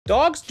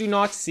Dogs do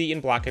not see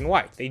in black and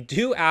white. They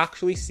do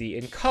actually see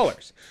in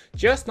colors,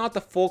 just not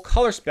the full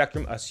color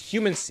spectrum us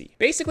humans see.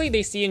 Basically,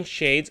 they see in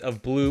shades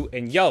of blue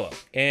and yellow,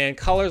 and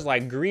colors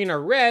like green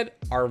or red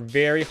are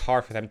very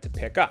hard for them to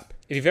pick up.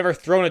 If you've ever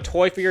thrown a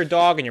toy for your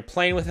dog and you're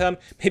playing with him,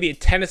 maybe a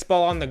tennis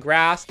ball on the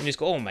grass, and you just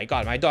go, oh my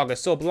god, my dog is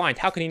so blind,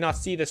 how can he not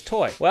see this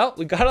toy? Well,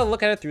 we gotta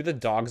look at it through the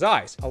dog's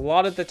eyes. A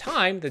lot of the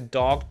time, the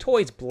dog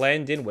toys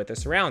blend in with the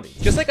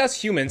surroundings. Just like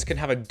us humans can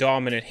have a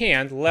dominant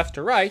hand, left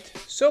or right,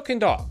 so can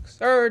dogs.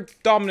 Or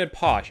dominant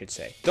paw, I should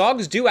say.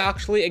 Dogs do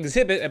actually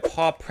exhibit a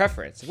paw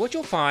preference. What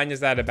you'll find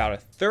is that about a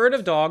third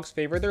of dogs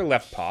favor their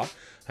left paw,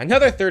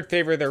 another third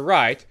favor their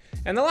right,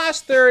 and the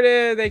last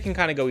third, they can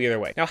kind of go either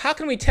way. Now, how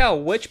can we tell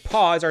which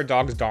paw is our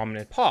dog's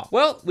dominant paw?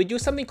 Well, we do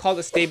something called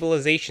a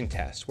stabilization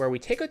test, where we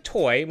take a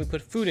toy and we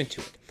put food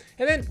into it,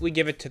 and then we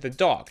give it to the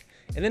dog,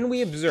 and then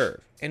we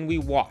observe, and we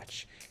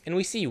watch, and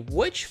we see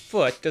which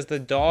foot does the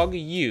dog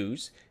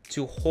use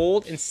to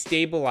hold and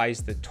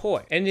stabilize the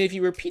toy. And if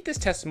you repeat this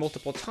test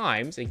multiple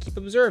times and keep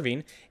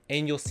observing,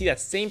 and you'll see that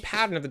same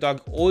pattern of the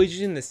dog always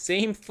using the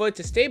same foot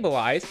to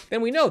stabilize,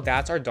 then we know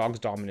that's our dog's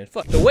dominant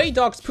foot. The way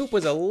dogs poop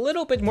was a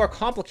little bit more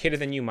complicated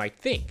than you might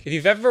think. If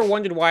you've ever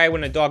wondered why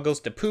when a dog goes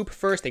to poop,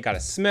 first they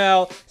gotta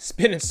smell,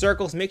 spin in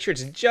circles, make sure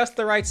it's just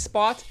the right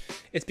spot,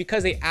 it's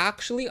because they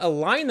actually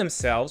align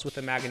themselves with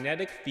the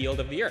magnetic field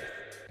of the earth.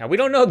 Now, we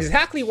don't know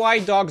exactly why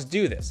dogs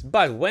do this,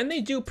 but when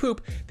they do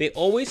poop, they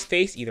always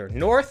face either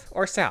north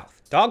or south.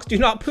 Dogs do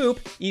not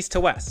poop east to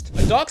west.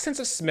 A dog's sense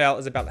of smell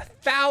is about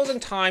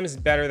 1,000 times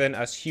better than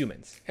us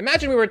humans.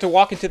 Imagine we were to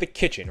walk into the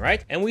kitchen,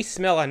 right? And we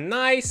smell a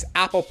nice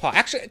apple pie.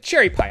 Actually,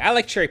 cherry pie. I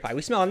like cherry pie.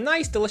 We smell a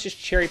nice, delicious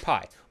cherry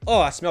pie.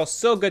 Oh, it smells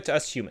so good to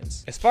us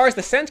humans. As far as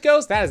the scent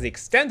goes, that is the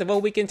extent of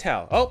what we can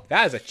tell. Oh,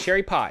 that is a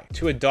cherry pie.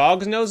 To a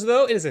dog's nose,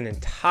 though, it is an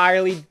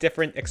entirely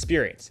different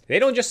experience. They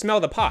don't just smell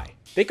the pie.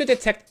 They could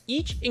detect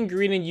each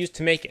ingredient used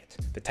to make it,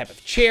 the type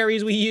of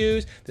cherries we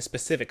use, the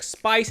specific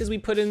spices we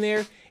put in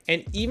there,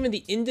 and even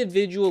the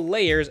individual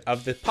layers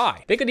of the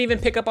pie. They could even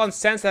pick up on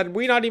scents that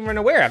we're not even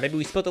aware of. Maybe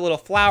we spilled a little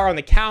flour on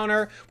the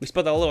counter, we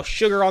spilled a little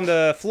sugar on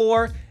the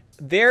floor.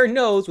 Their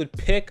nose would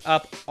pick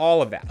up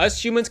all of that.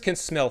 Us humans can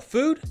smell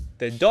food,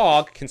 the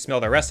dog can smell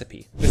the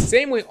recipe. The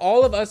same way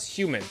all of us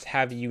humans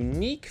have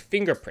unique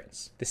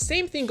fingerprints. The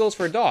same thing goes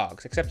for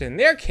dogs, except in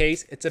their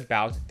case, it's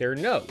about their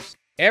nose.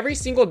 Every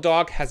single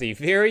dog has a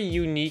very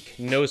unique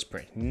nose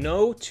print.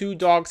 No two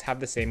dogs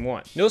have the same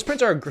one. Nose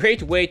prints are a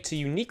great way to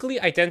uniquely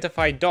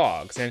identify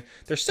dogs, and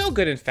they're so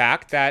good in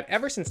fact that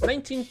ever since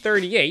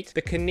 1938,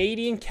 the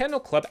Canadian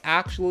Kennel Club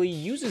actually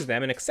uses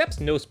them and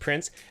accepts nose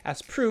prints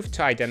as proof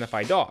to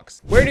identify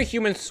dogs. Where do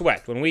humans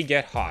sweat when we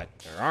get hot?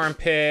 Our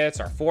armpits,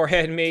 our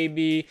forehead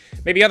maybe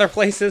other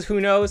places,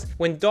 who knows?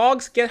 When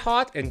dogs get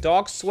hot and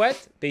dogs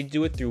sweat, they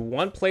do it through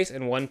one place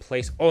and one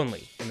place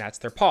only, and that's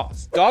their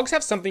paws. Dogs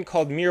have something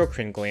called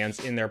merocrine glands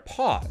in their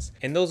paws,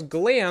 and those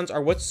glands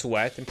are what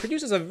sweat and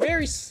produces a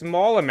very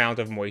small amount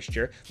of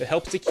moisture that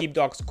helps to keep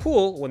dogs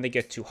cool when they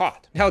get too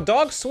hot. Now,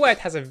 dog sweat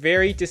has a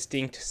very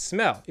distinct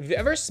smell. If you've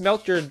ever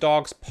smelt your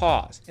dog's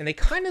paws, and they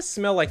kind of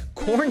smell like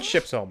corn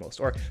chips almost,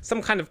 or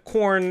some kind of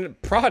corn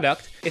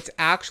product, it's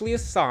actually a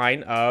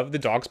sign of the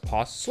dog's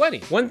paws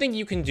sweating. One thing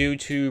you can do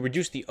to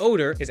reduce the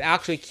odor is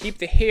actually keep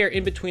the hair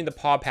in between the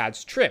paw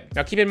pads trimmed.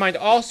 Now, keep in mind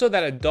also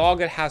that a dog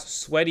that has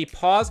sweaty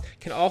paws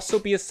can also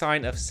be a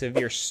sign of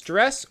severe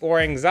stress or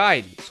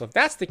anxiety. So if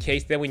that's the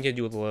case, then we need to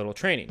do a little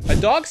training. A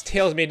dog's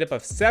tail is made up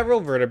of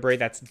several vertebrae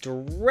that's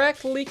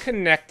directly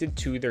connected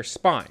to their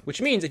spine,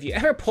 which means if you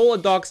ever pull a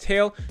dog's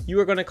tail, you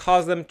are going to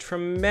cause them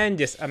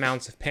tremendous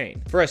amounts of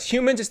pain. For us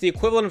humans, it's the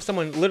equivalent of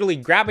someone literally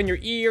grabbing your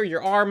ear,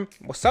 your arm,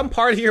 or some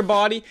part of your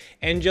body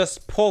and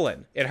just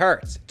pulling. It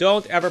hurts.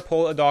 Don't ever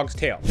pull a dog's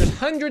tail. There's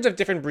hundreds of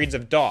different breeds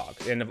of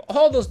dogs, and of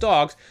all those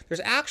dogs,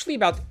 there's actually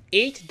about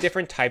 8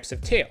 different types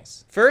of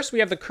tails. First, we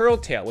have the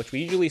curled tail, which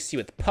we usually see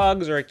with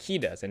pugs or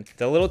Akitas, and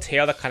the little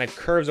tail that kind of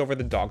curves over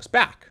the dog's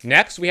back.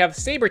 Next, we have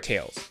saber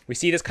tails. We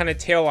see this kind of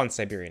tail on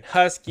Siberian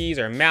Huskies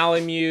or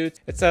Malamutes.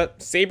 It's a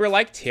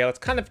saber-like tail. It's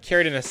kind of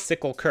carried in a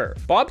sickle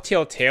curve.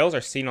 Bobtail tails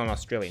are seen on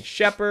Australian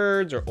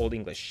Shepherds or Old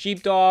English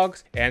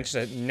Sheepdogs, and it's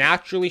just a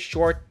naturally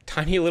short,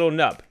 tiny little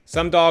nub.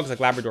 Some dogs like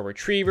Labrador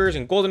Retrievers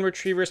and Golden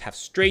Retrievers have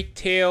straight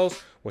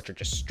tails, which are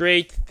just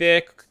straight,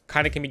 thick,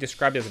 kind of can be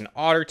described as an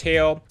otter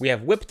tail. We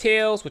have whip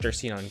tails, which are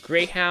seen on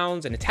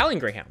greyhounds and Italian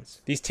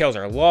greyhounds. These tails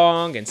are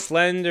long and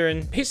slender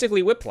and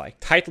basically whip-like.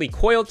 Tightly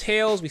coiled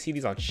tails, we see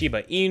these on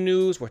Shiba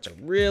Inus, where it's a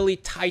really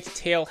tight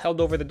tail held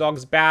over the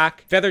dog's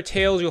back. Feather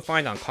tails you'll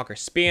find on Cocker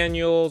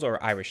Spaniels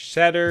or Irish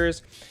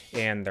Setters,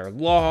 and they're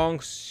long,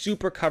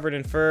 super covered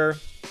in fur.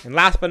 And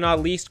last but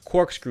not least,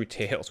 corkscrew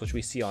tails, which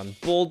we see on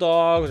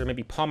bulldogs or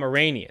maybe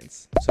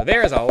Pomeranians. So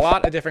there is a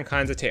lot of different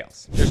kinds of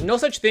tails. There's no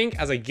such thing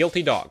as a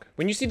guilty dog.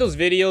 When you see those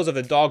videos of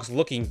the dogs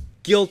looking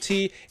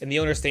guilty and the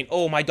owner's saying,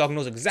 oh, my dog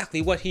knows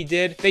exactly what he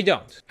did. They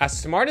don't. As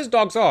smart as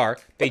dogs are,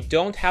 they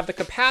don't have the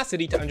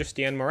capacity to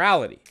understand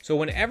morality. So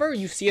whenever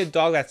you see a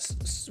dog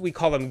that's, we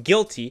call them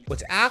guilty,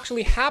 what's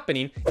actually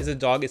happening is the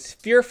dog is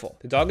fearful.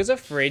 The dog is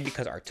afraid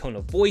because our tone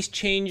of voice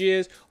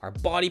changes, our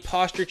body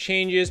posture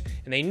changes,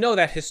 and they know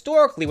that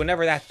historically,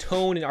 whenever that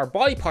tone in our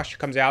body posture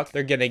comes out,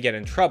 they're gonna get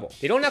in trouble.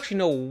 They don't actually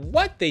know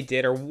what they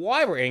did or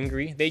why we're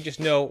angry. They just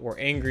know we're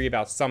angry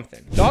about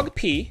something. Dog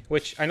pee,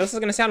 which I know this is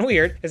gonna sound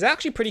weird, is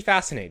actually pretty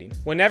fascinating.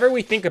 Whenever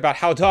we think about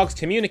how dogs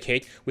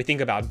communicate, we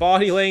think about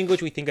body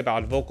language, we think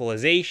about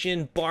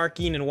vocalization,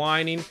 barking and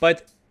whining,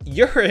 but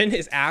urine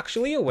is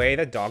actually a way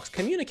that dogs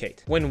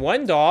communicate. When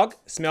one dog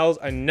smells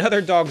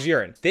another dog's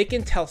urine, they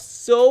can tell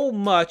so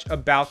much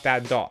about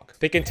that dog.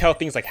 They can tell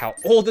things like how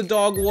old the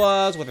dog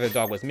was, whether the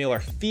dog was male or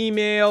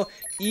female,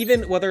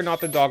 even whether or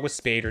not the dog was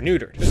spayed or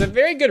neutered. There's a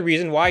very good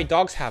reason why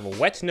dogs have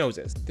wet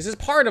noses. This is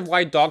part of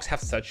why dogs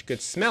have such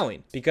good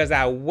smelling, because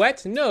that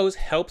wet nose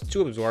helps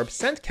to absorb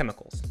scent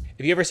chemicals.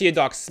 If you ever see a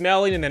dog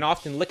smelling and then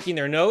often licking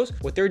their nose,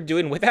 what they're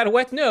doing with that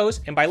wet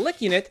nose, and by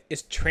licking it,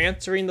 is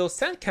transferring those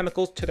scent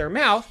chemicals to their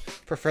mouth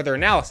for further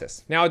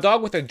analysis. Now, a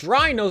dog with a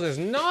dry nose is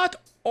not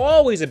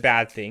always a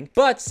bad thing,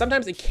 but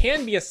sometimes it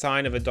can be a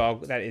sign of a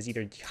dog that is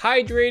either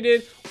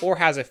dehydrated or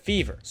has a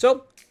fever.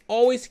 So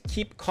always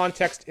keep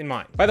context in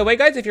mind. By the way,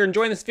 guys, if you're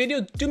enjoying this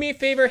video, do me a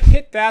favor,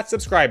 hit that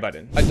subscribe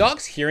button. A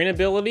dog's hearing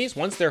abilities,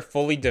 once they're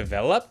fully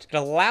developed, it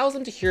allows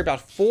them to hear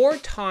about 4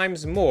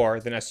 times more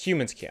than us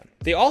humans can.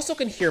 They also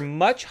can hear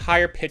much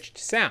higher pitched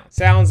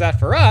sounds that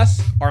for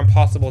us are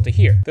impossible to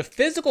hear. The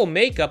physical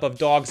makeup of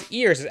dogs'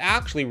 ears is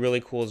actually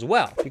really cool as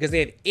well, because they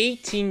have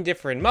 18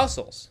 different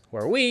muscles,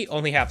 where we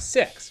only have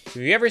 6. If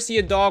you ever see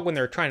a dog when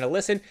they're trying to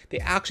listen, they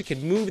actually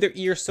can move their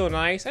ears so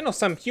nice. I know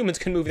some humans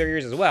can move their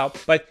ears as well,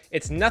 but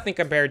it's nothing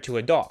compared to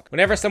a dog.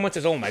 Whenever someone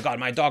says, oh my God,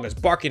 my dog is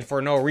barking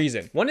for no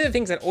reason, one of the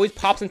things that always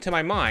pops into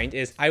my mind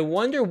is, I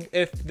wonder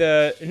if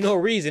the no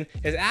reason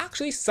is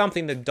actually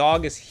something the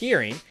dog is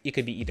hearing. It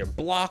could be either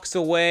blocks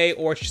away,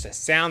 or it's just a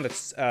sound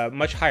that's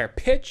much higher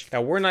pitch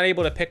that we're not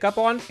able to pick up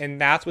on, and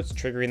that's what's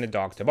triggering the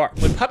dog to bark.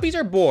 When puppies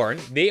are born,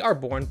 they are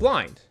born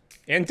blind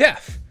and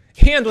deaf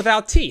and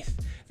without teeth.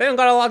 They don't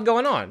got a lot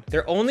going on.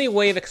 Their only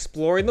way of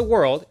exploring the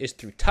world is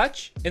through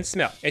touch and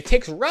smell. It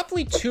takes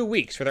roughly 2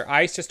 weeks for their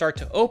eyes to start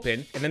to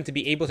open and them to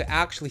be able to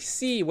actually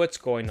see what's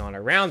going on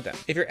around them.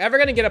 If you're ever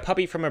gonna get a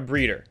puppy from a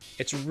breeder,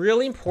 it's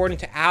really important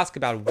to ask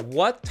about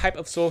what type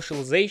of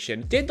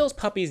socialization did those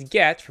puppies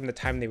get from the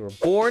time they were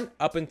born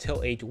up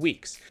until 8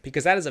 weeks,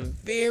 because that is a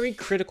very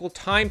critical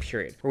time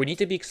period where we need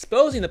to be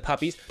exposing the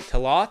puppies to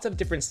lots of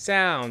different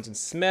sounds and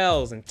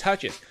smells and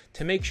touches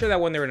to make sure that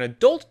when they're an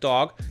adult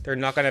dog, they're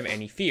not gonna have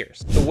any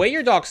fears. The way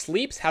your dog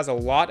sleeps has a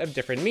lot of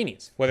different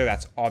meanings, whether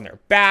that's on their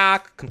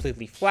back,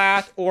 completely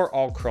flat, or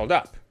all curled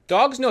up.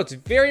 Dogs know it's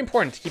very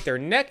important to keep their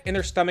neck and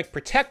their stomach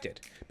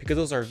protected, because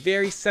those are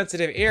very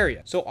sensitive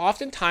areas. So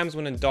oftentimes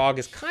when a dog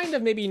is kind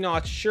of maybe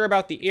not sure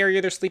about the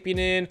area they're sleeping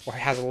in, or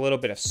has a little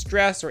bit of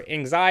stress or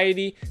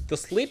anxiety, they'll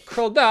sleep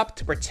curled up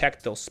to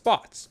protect those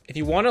spots. If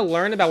you want to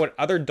learn about what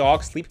other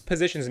dog sleep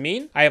positions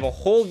mean, I have a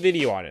whole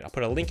video on it. I'll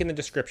put a link in the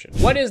description.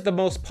 What is the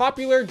most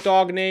popular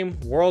dog name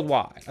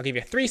worldwide? I'll give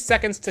you 3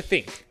 seconds to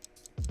think.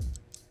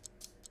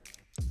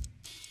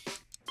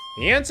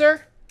 The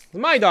answer?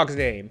 My dog's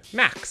name,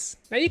 Max.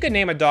 Now you can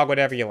name a dog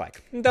whatever you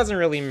like, it doesn't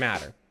really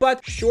matter,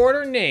 but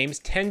shorter names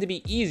tend to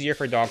be easier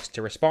for dogs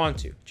to respond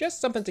to. Just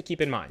something to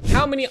keep in mind.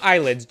 How many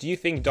eyelids do you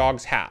think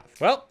dogs have?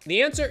 Well,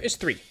 the answer is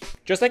 3.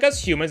 Just like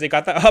us humans, they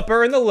got the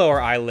upper and the lower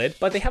eyelid,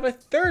 but they have a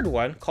third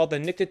one called the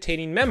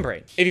nictitating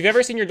membrane. If you've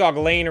ever seen your dog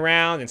laying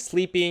around and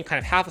sleeping, kind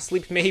of half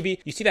asleep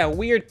maybe, you see that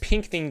weird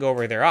pink thing go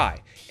over their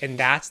eye, and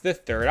that's the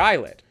third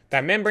eyelid.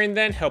 That membrane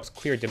then helps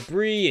clear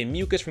debris and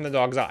mucus from the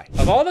dog's eye.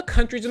 Of all the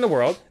countries in the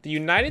world, the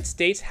United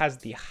States has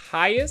the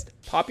highest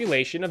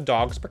population of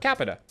dogs per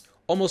capita.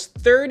 Almost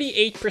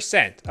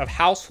 38% of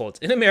households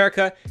in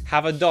America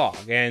have a dog,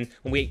 and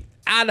when we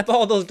add up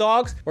all those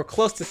dogs, we're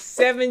close to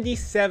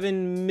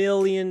 77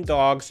 million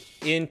dogs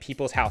in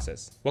people's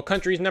houses. What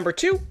country is number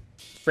 2?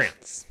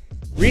 France.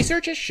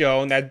 Research has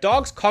shown that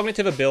dogs'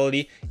 cognitive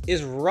ability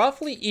is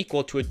roughly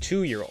equal to a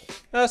 2-year-old,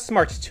 a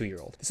smart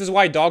 2-year-old. This is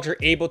why dogs are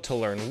able to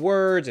learn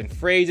words and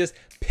phrases,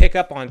 pick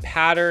up on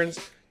patterns.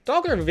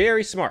 Dogs are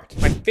very smart.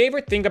 My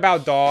favorite thing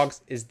about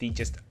dogs is the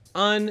just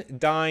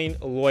undying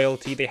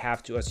loyalty they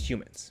have to us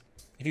humans.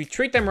 If you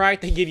treat them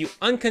right, they give you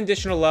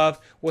unconditional love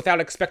without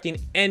expecting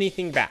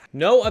anything back.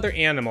 No other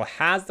animal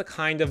has the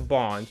kind of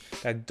bond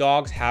that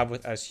dogs have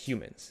with us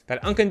humans.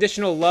 That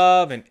unconditional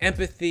love and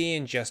empathy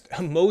and just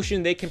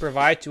emotion they can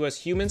provide to us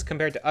humans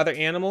compared to other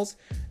animals,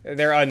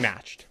 they're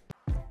unmatched.